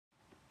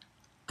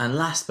And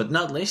last but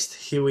not least,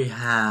 here we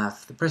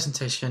have the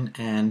presentation,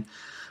 and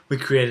we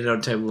created our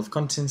table of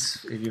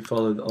contents. If you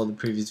followed all the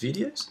previous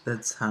videos,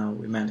 that's how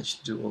we managed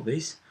to do all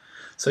this.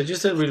 So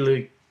just a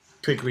really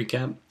quick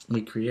recap.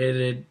 We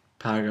created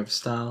paragraph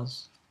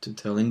styles to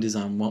tell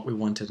InDesign what we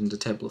wanted in the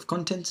table of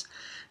contents.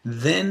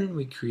 Then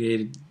we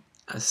created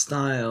a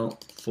style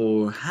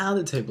for how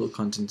the table of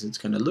contents is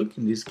going to look.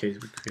 In this case,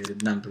 we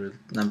created number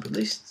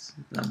lists.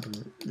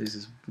 This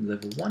is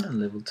level 1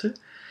 and level 2.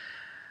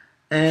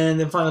 And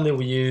then finally,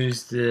 we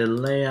used the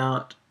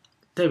layout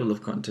table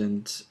of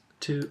contents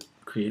to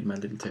create my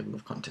little table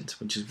of contents,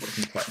 which is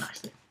working quite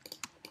nicely.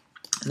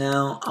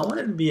 Now, I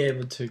wanted to be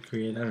able to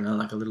create, I don't know,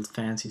 like a little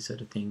fancy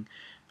sort of thing,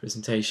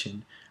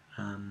 presentation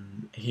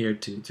here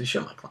to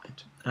show my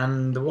client.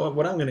 And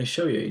what I'm going to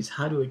show you is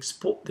how to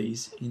export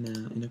these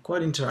in a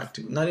quite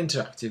interactive, not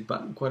interactive,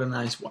 but quite a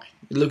nice way.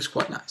 It looks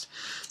quite nice.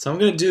 So what I'm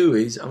going to do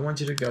is I want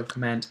you to go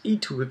Command E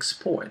to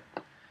export,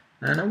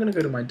 and I'm going to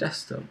go to my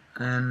desktop,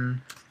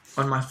 and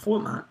on my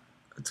format,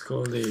 let's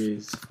call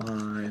this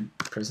file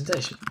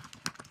presentation.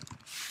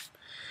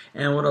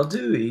 And what I'll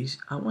do is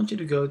I want you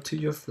to go to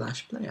your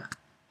Flash player.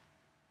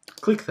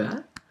 Click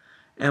that,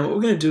 and what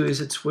we're going to do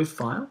is it's SWF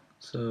file,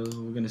 so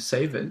we're going to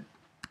save it.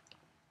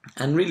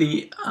 And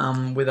really,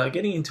 without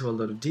getting into a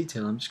lot of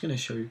detail, I'm just going to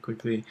show you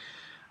quickly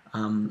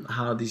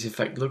how this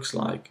effect looks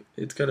like.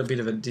 It's got a bit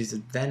of a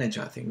disadvantage,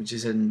 I think, which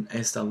is an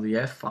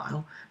SWF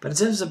file, but in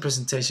terms of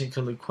presentation, it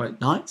can look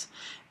quite nice.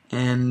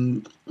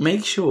 And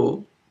make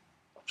sure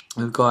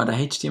we've got a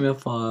HTML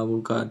file,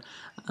 we've got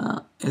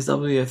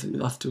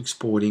SWF after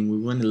exporting. We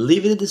want to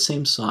leave it at the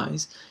same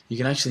size. You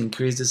can actually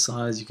increase the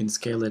size, you can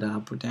scale it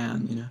up or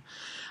down, you know.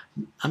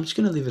 I'm just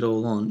going to leave it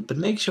all on, but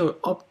make sure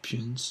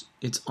options,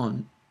 it's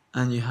on,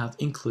 and you have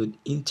include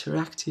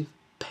interactive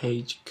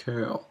page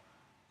curl.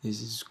 This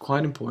is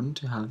quite important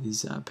to have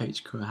this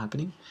page curl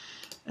happening.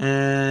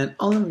 And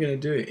all I'm going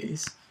to do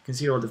is, you can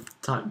see all the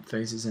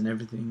typefaces and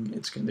everything,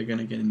 they're going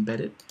to get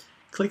embedded.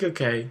 Click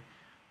OK.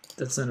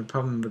 That's not a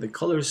problem with the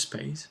color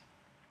space.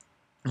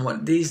 And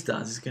what this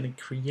does is going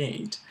to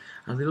create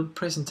a little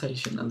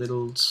presentation, a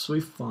little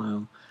SWF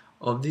file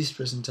of this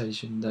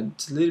presentation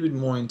that's a little bit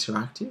more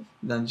interactive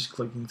than just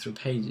clicking through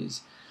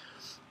pages.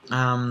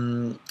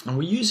 And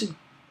we use it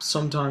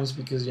sometimes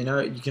because, you know,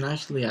 you can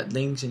actually add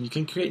links and you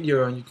can create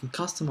your own, you can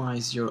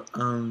customize your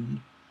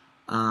own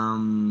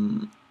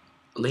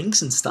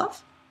links and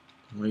stuff.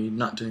 We're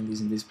not doing this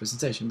in this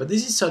presentation, but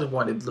this is sort of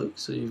what it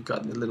looks. So you've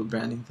got the little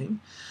branding thing.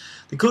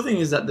 The cool thing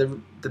is that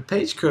the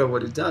page curl,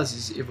 what it does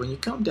is, when you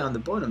come down the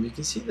bottom, you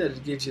can see that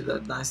it gives you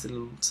that nice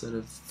little sort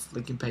of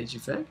flicking page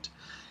effect.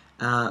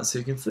 So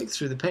you can flick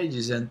through the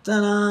pages and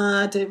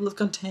ta-da, table of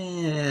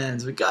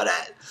contents, we got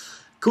it!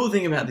 Cool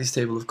thing about this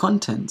table of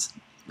contents,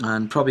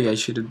 and probably I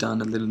should have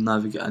done a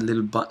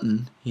little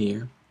button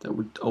here that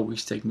would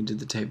always take me to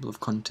the table of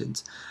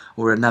contents,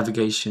 or a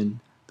navigation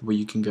where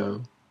you can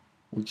go,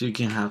 which you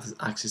can have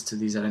access to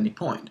these at any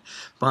point.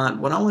 But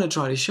what I want to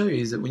try to show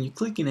you is that when you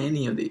click in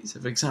any of these,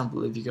 for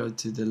example, if you go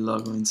to the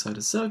logo inside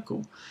a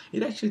circle,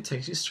 it actually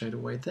takes you straight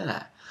away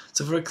there.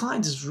 So for a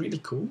client, it's really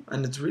cool,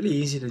 and it's really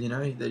easy to, you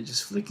know, they're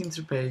just flicking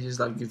through pages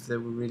like if they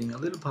were reading a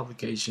little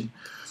publication.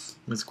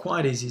 It's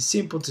quite easy,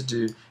 simple to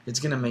do. It's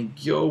going to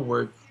make your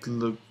work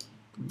look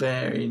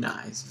very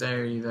nice,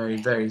 very, very,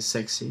 very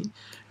sexy.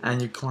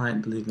 And your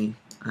client, believe me,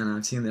 and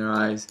I've seen their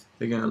eyes,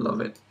 they're going to love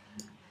it.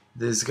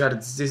 There's got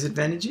its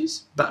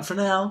disadvantages, but for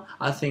now,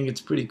 I think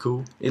it's pretty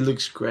cool. It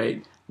looks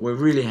great. We're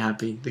really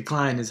happy. The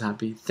client is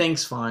happy.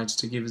 Thanks, Fight,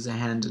 to give us a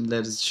hand and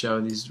let us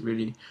show this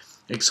really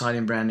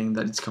exciting branding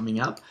that is coming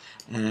up.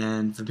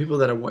 And for people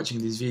that are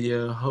watching this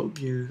video, hope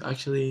you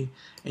actually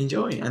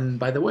enjoy. And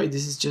by the way,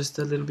 this is just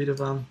a little bit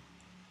of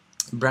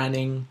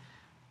branding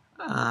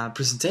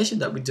presentation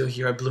that we do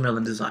here at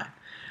Bluemelon Design.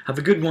 Have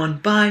a good one.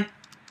 Bye.